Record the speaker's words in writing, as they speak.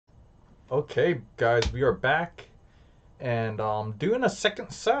Okay, guys, we are back and doing a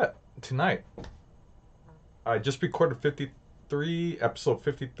second set tonight. I just recorded 53, episode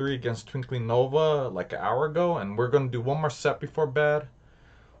 53 against Twinkling Nova like an hour ago, and we're gonna do one more set before bed,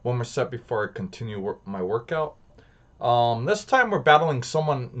 one more set before I continue my workout. This time we're battling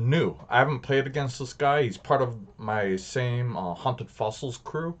someone new. I haven't played against this guy. He's part of my same Haunted Fossils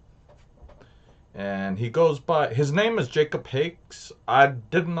crew. And he goes by, his name is Jacob Hakes. I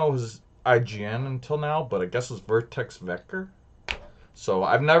didn't know his IGN until now, but I guess it's vertexvekker. So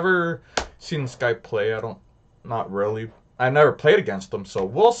I've never seen this guy play. Not really. I never played against him, so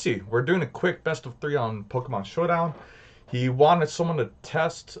we'll see. We're doing a quick best of 3 on Pokemon Showdown. He wanted someone to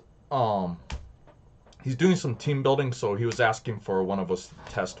test. He's doing some team building, so he was asking for one of us to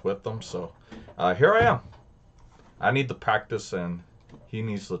test with him. So here I am. I need the practice, and he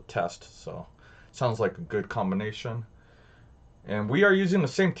needs the test. So sounds like a good combination. And we are using the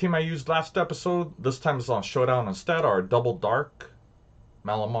same team I used last episode. This time it's on Showdown instead. Our Double Dark,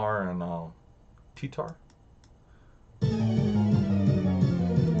 Malamar, and T-Tar.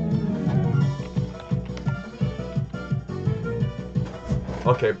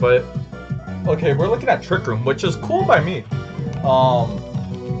 Okay, we're looking at Trick Room, which is cool by me.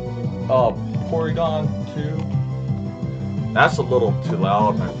 Porygon 2. That's a little too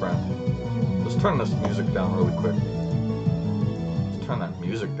loud, my friend. Let's turn this music down really quick. Let's turn that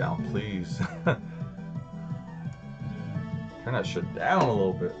music down, please. Turn that shit down a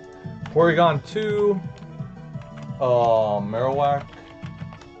little bit. Porygon 2. Marowak.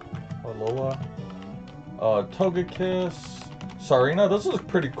 Alola. Togekiss. Sarina. This is a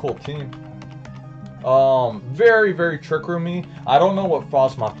pretty cool team. Very, very Trick Roomy. I don't know what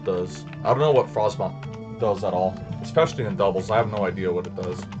Frostmoth does. I don't know what Frostmoth does at all. Especially in doubles. I have no idea what it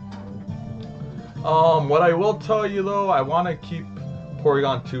does. What I will tell you though, I want to keep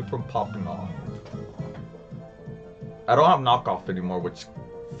Porygon 2 from popping off. I don't have knockoff anymore, which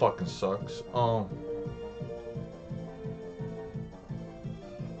fucking sucks.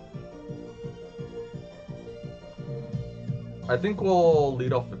 I think we'll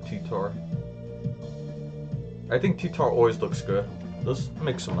lead off with T-Tar. I think T-Tar always looks good. Let's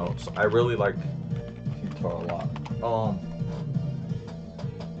make some notes. I really like T-Tar a lot.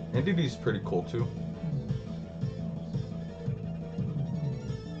 NDD's pretty cool too.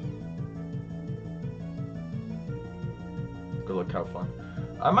 Good luck, have fun.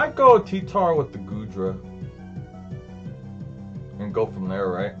 I might go T-Tar with the Goodra. And go from there,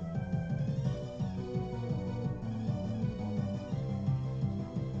 right?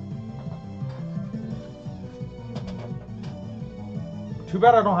 Too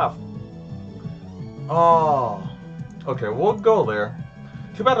bad I don't have... Oh. Okay, we'll go there.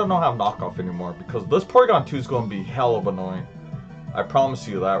 Too bad I don't have knockoff anymore, because this Porygon 2 is going to be hell of annoying. I promise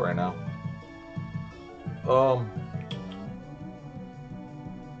you that right now.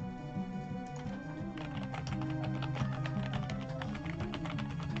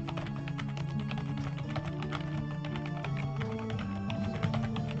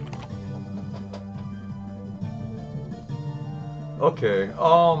 Okay,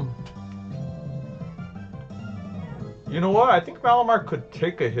 you know what? I think Malamar could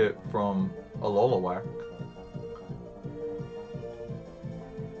take a hit from Alola.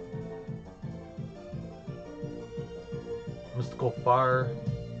 Mystical Fire.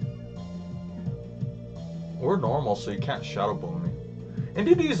 We're normal, so you can't Shadow Bone me.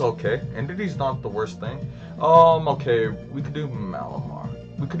 NDD's okay. NDD's not the worst thing. Okay, we could do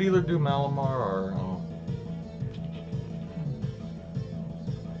Malamar. We could either do Malamar or...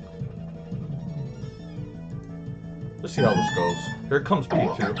 Let's see how this goes. Here comes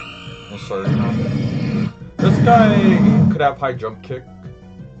P2. I'm sorry. This guy could have high jump kick.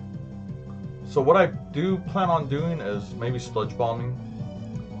 So what I do plan on doing is maybe Sludge Bombing.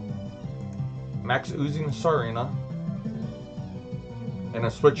 Max oozing Sarina. And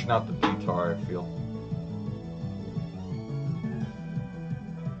then switching out the T-Tar, I feel.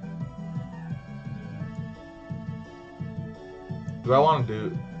 Do I want to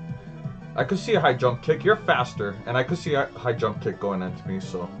do... I could see a high jump kick. You're faster, and I could see a high jump kick going into me,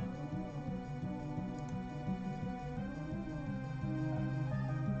 so...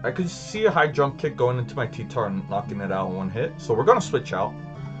 I could see a high jump kick going into my T-Tar and knocking it out in one hit, so we're gonna switch out.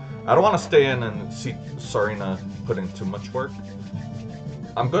 I don't want to stay in and see Sarina put in too much work.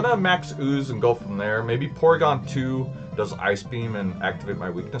 I'm gonna max ooze and go from there. Maybe Porygon 2 does Ice Beam and activate my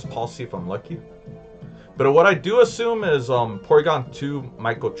weakness policy if I'm lucky. But what I do assume is Porygon 2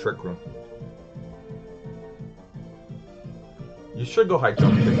 might go Trick Room. You should go high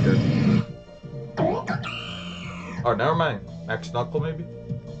jump kick here. Oh, never mind. Max Knuckle, maybe?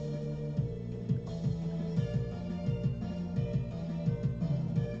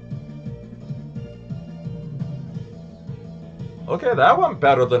 Okay, that went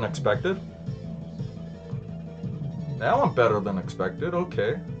better than expected. That went better than expected,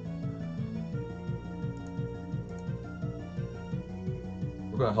 okay.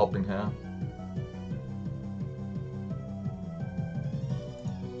 We're gonna helping hand.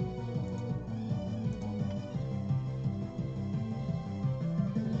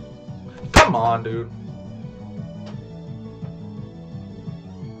 Come on, dude.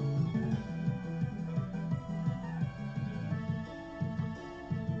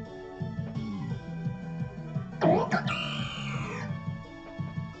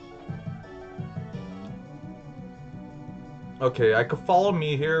 Okay, I could follow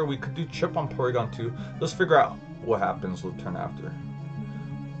me here. We could do chip on Porygon 2. Let's figure out what happens with turn after.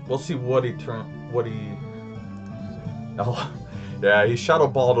 We'll see what he Oh, yeah, he Shadow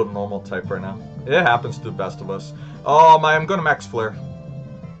Balled a normal type right now. It happens to the best of us. I'm gonna max Flare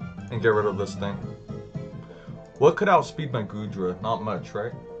and get rid of this thing. What could outspeed my Goodra? Not much,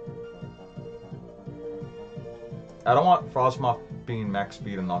 right? I don't want Frostmoth being max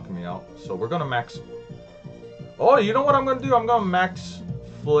speed and knocking me out, so we're gonna max. Oh, you know what I'm gonna do? I'm gonna max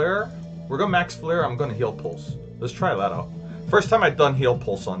Flare. We're gonna max Flare. I'm gonna Heal Pulse. Let's try that out. First time I've done Heal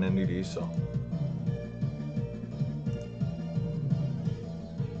Pulse on NDD, so.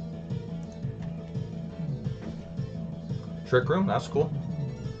 Trick Room, that's cool.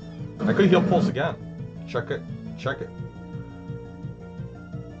 I could Heal Pulse again. Check it. Check it.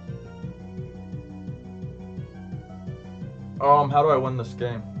 How do I win this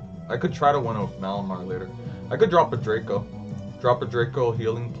game? I could try to win it with Malamar later. I could drop a Draco. Drop a Draco,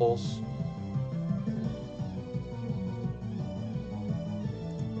 Healing Pulse.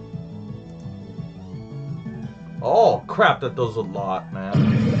 Oh, crap, that does a lot, man.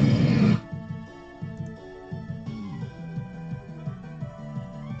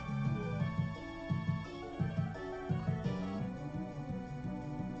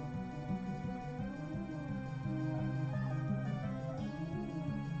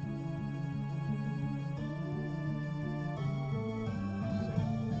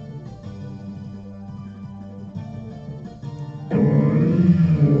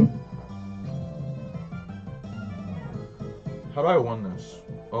 How do I win this?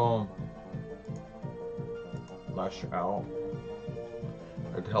 Lash out.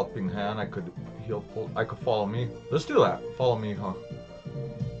 I could Helping Hand. I could Heal Pull. I could Follow Me. Let's do that. Follow Me, huh?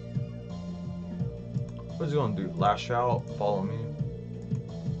 What's he gonna do? Lash out. Follow Me.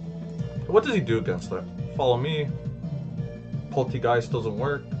 What does he do against that? Follow Me. Poltergeist doesn't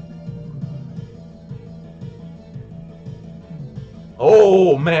work.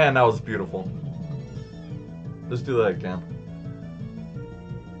 Oh man, that was beautiful. Let's do that again.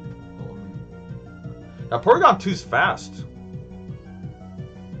 Now, Porygon 2's fast.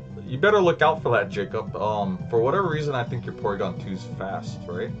 You better look out for that, Jacob. For whatever reason, I think your Porygon 2's fast,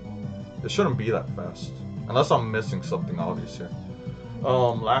 right? It shouldn't be that fast. Unless I'm missing something obvious here.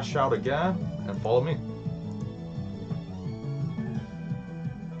 Lash out again, and Follow Me.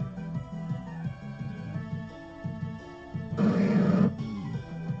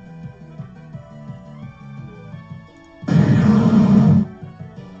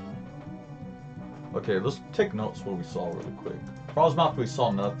 Okay, let's take notes what we saw really quick. Frostmoth, we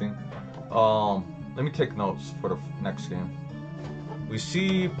saw nothing. Let me take notes for the next game. We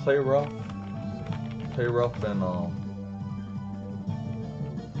see Play Rough and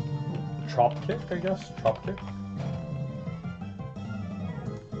Trop Kick, I guess. Trop Kick.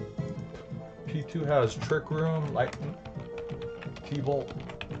 P2 has Trick Room, Lightning, T-Bolt.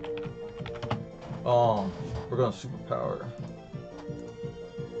 We're gonna Superpower.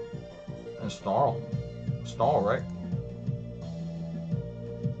 And Snarl. Snarl, right?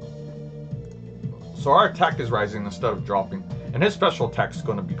 So our attack is rising instead of dropping. And his special attack is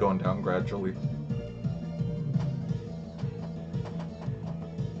going to be going down gradually.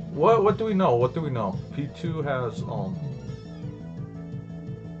 What do we know? What do we know? P2 has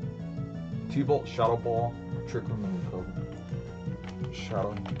T-Bolt, Shadow Ball, Trick Room, and Recover.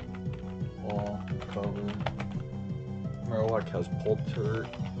 Shadow Ball, Recover. Marowak has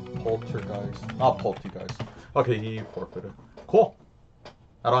Poltergeist. Not Poltergeist. Okay, he forfeited. Cool.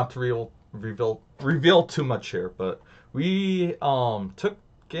 I don't have to reveal too much here, but we took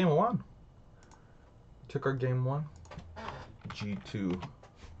game 1. Took our game 1. G2.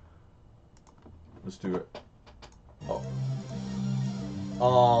 Let's do it. Oh.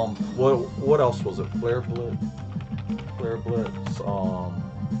 What else was it? Flare Blitz.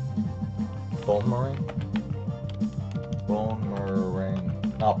 Bone Meringue.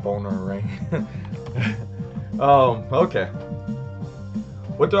 Not Boner Ring. Okay.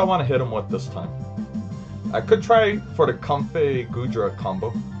 What do I want to hit him with this time? I could try for the Comfey Gudra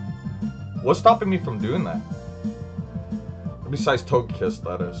combo. What's stopping me from doing that? Besides Togekiss,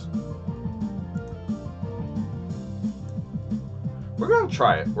 that is. We're gonna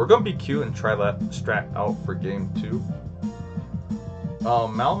try it. We're gonna be cute and try that strat out for game 2.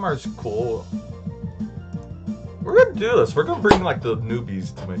 Malamar's cool. We're gonna do this. We're gonna bring like the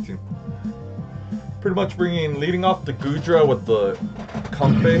newbies to my team. Pretty much leading off the Gudra with the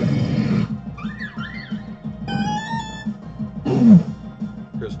Comfey.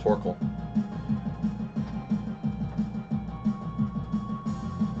 Here's Torkoal.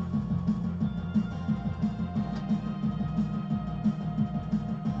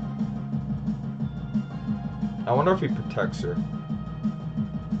 I wonder if he protects here.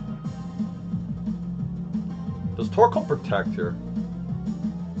 Does Torkoal protect here?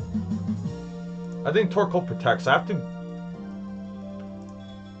 I think Torkoal protects. I have to...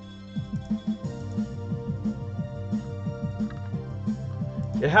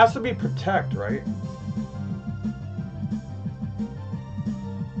 It has to be protect, right?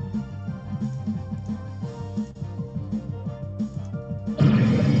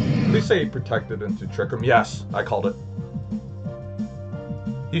 Please say he protected into Trick Room. Yes, I called it.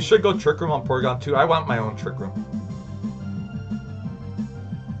 You should go Trick Room on Porygon 2. I want my own Trick Room.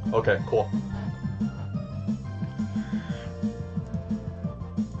 Okay, cool.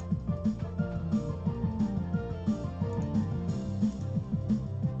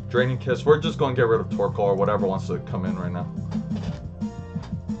 Draining Kiss. We're just going to get rid of Torkoal or whatever wants to come in right now.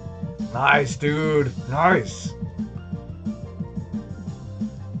 Nice, dude. Nice.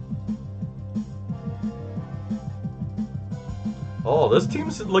 Oh, this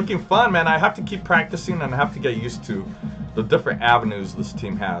team's looking fun, man. I have to keep practicing and I have to get used to the different avenues this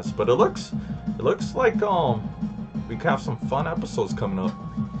team has. But it looks like we can have some fun episodes coming up.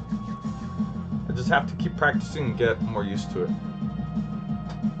 I just have to keep practicing and get more used to it.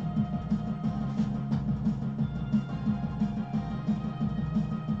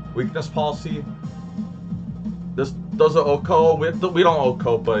 Weakness policy. This does an OHKO. We don't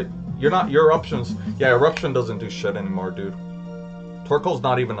OHKO, but your eruptions. Yeah, eruption doesn't do shit anymore, dude. Torkoal's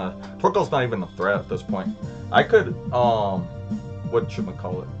not even a threat at this point. I could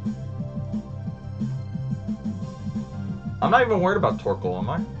whatchamacallit. I'm not even worried about Torkoal, am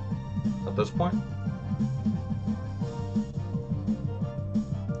I? At this point?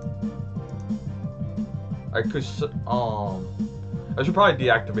 I could I should probably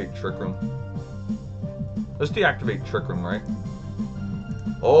deactivate Trick Room. Let's deactivate Trick Room, right?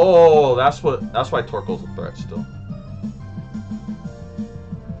 Oh, that's why Torkoal's a threat still.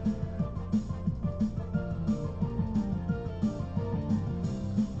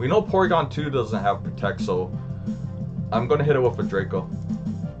 We know Porygon 2 doesn't have Protect, so I'm gonna hit it with a Draco.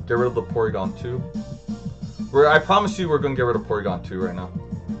 Get rid of the Porygon 2. I promise you we're gonna get rid of Porygon 2 right now.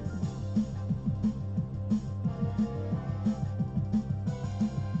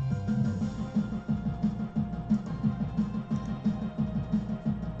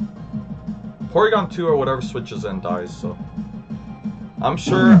 Porygon 2 or whatever switches in dies, so I'm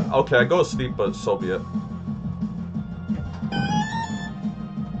sure. Okay, I go to sleep, but so be it.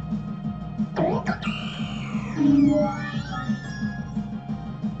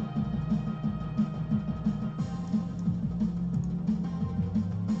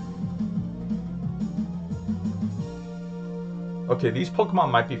 Okay, these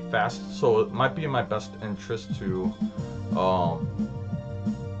Pokemon might be fast, so it might be in my best interest to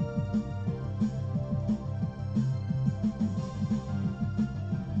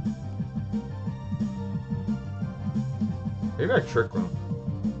maybe I Trick Room.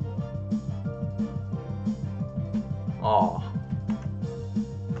 Aw.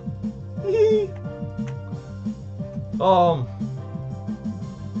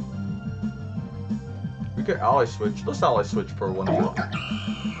 We could ally switch. Let's ally switch for 1 turn.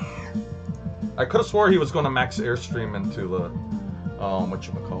 I could have swore he was going to max Airstream into the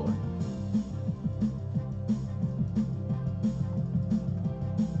whatchamacallit.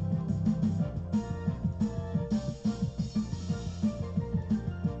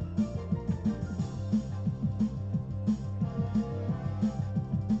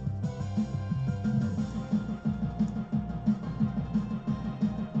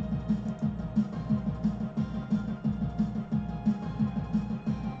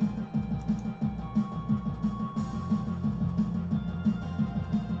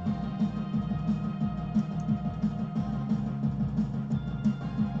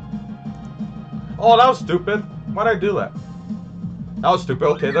 Oh, that was stupid. Why'd I do that? That was stupid.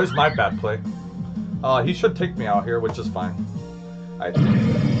 Okay, there's my bad play. He should take me out here, which is fine. I think.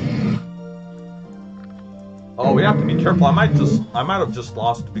 Oh, we have to be careful. I might have just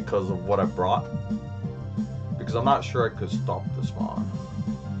lost because of what I brought. Because I'm not sure I could stop this one.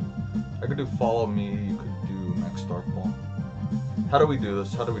 I could do follow me, you could do max dark ball. How do we do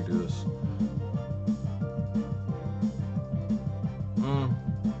this? How do we do this?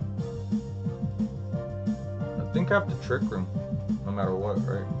 I think I have to trick room, no matter what,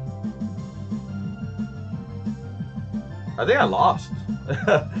 right? I think I lost.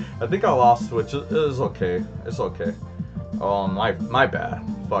 I think I lost, which is okay. It's okay. Oh, my bad.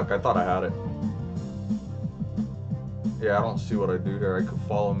 Fuck, I thought I had it. Yeah, I don't see what I do here. I could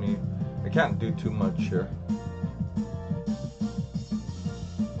follow me. I can't do too much here.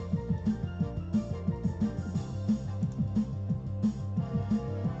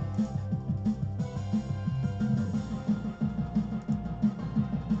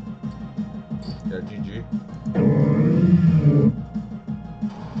 Yeah, GG.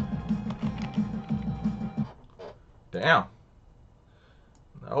 Damn.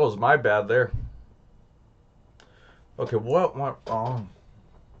 That was my bad there. Okay, what went wrong?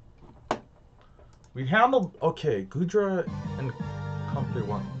 We handled... Okay, Gudra and company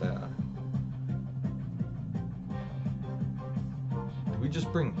weren't bad. Did we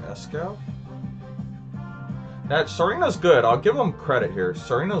just bring Escav? That Sarina's good. I'll give him credit here.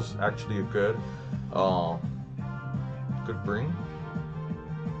 Sarina's actually a good bring.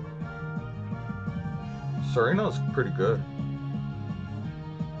 Sarina's pretty good.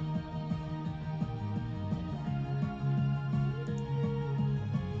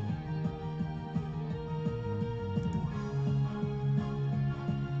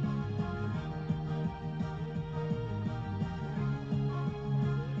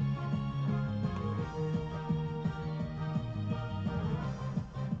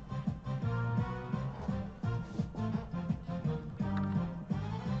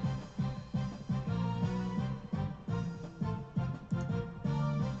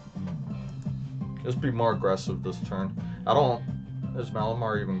 Just be more aggressive this turn. I don't... Is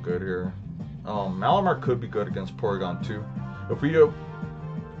Malamar even good here? Malamar could be good against Porygon 2. If we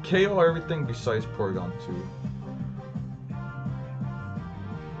KO everything besides Porygon 2.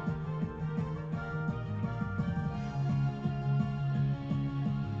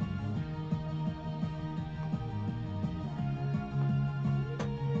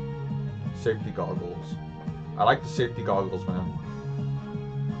 Safety goggles. I like the safety goggles, man.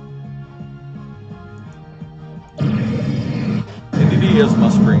 He is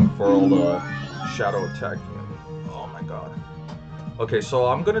must-bring for all the shadow attacking. Oh my god. Okay, so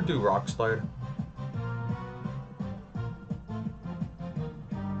I'm gonna do Rock Slide.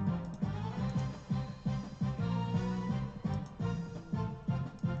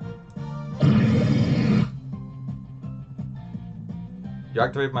 You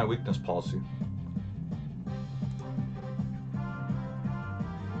activate my weakness policy.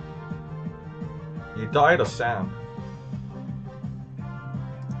 You died of sand.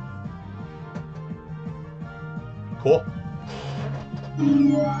 Cool.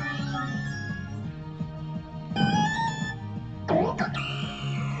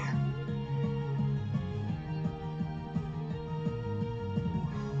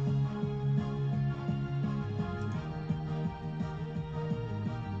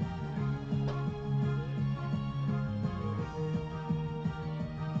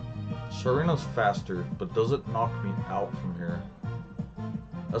 Sarina's faster, but does it knock me out from here?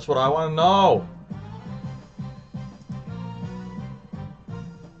 That's what I want to know!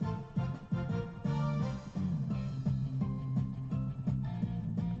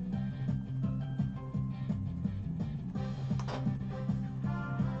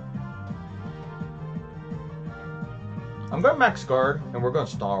 I'm going to max guard, and we're going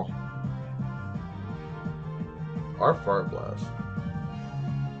to snarl. Our Fire Blast.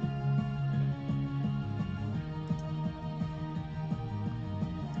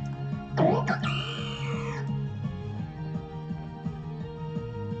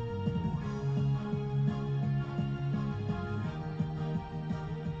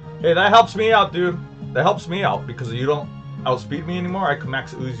 Hey, that helps me out, dude. That helps me out because you don't outspeed me anymore. I can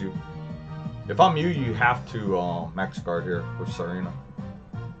max ooze you. If I'm you, you have to max guard here with Sarina.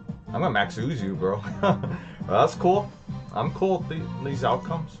 I'm gonna max ooze you, bro. Well, that's cool. I'm cool with these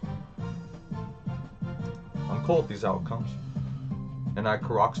outcomes. I'm cool with these outcomes. And I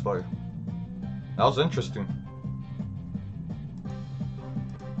could Rock Slide. That was interesting.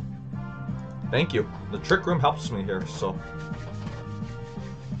 Thank you. The Trick Room helps me here, so.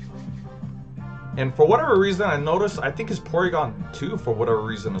 And for whatever reason, I noticed, I think his Porygon 2, for whatever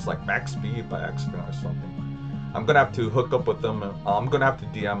reason, is like max speed by accident or something. I'm gonna have to hook up with them. I'm gonna have to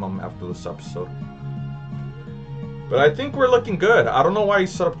DM him after this episode. But I think we're looking good. I don't know why he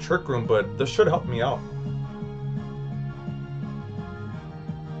set up Trick Room, but this should help me out.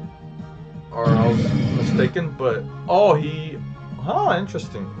 Or I was mistaken, but... Oh, he... Huh,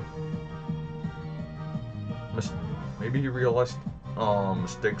 interesting. Maybe he realized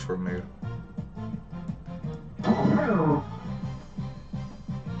mistakes were made.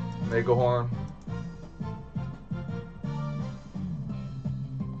 Mega Horn.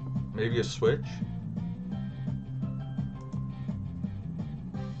 Maybe a switch.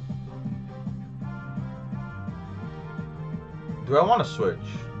 Do I want to switch?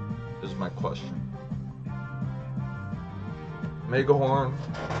 Is my question. Mega Horn.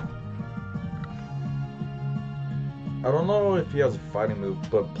 I don't know if he has a fighting move,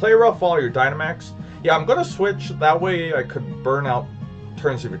 but play rough all your Dynamax. Yeah, I'm gonna switch. That way I could burn out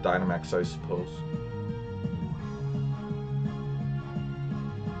turns of your Dynamax, I suppose.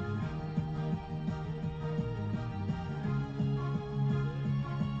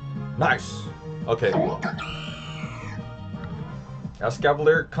 Nice. Okay.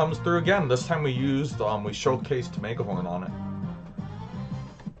 Escavalier comes through again. This time we used, we showcased Mega Horn on it.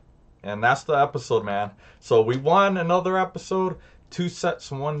 And that's the episode, man. So we won another episode, 2 sets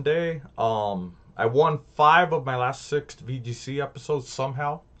in 1 day. I won 5 of my last 6 VGC episodes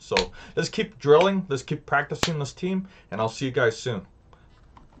somehow. So let's keep drilling. Let's keep practicing this team. And I'll see you guys soon.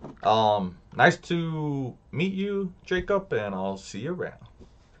 Nice to meet you, Jacob. And I'll see you around.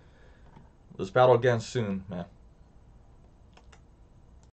 Let's battle again soon, man.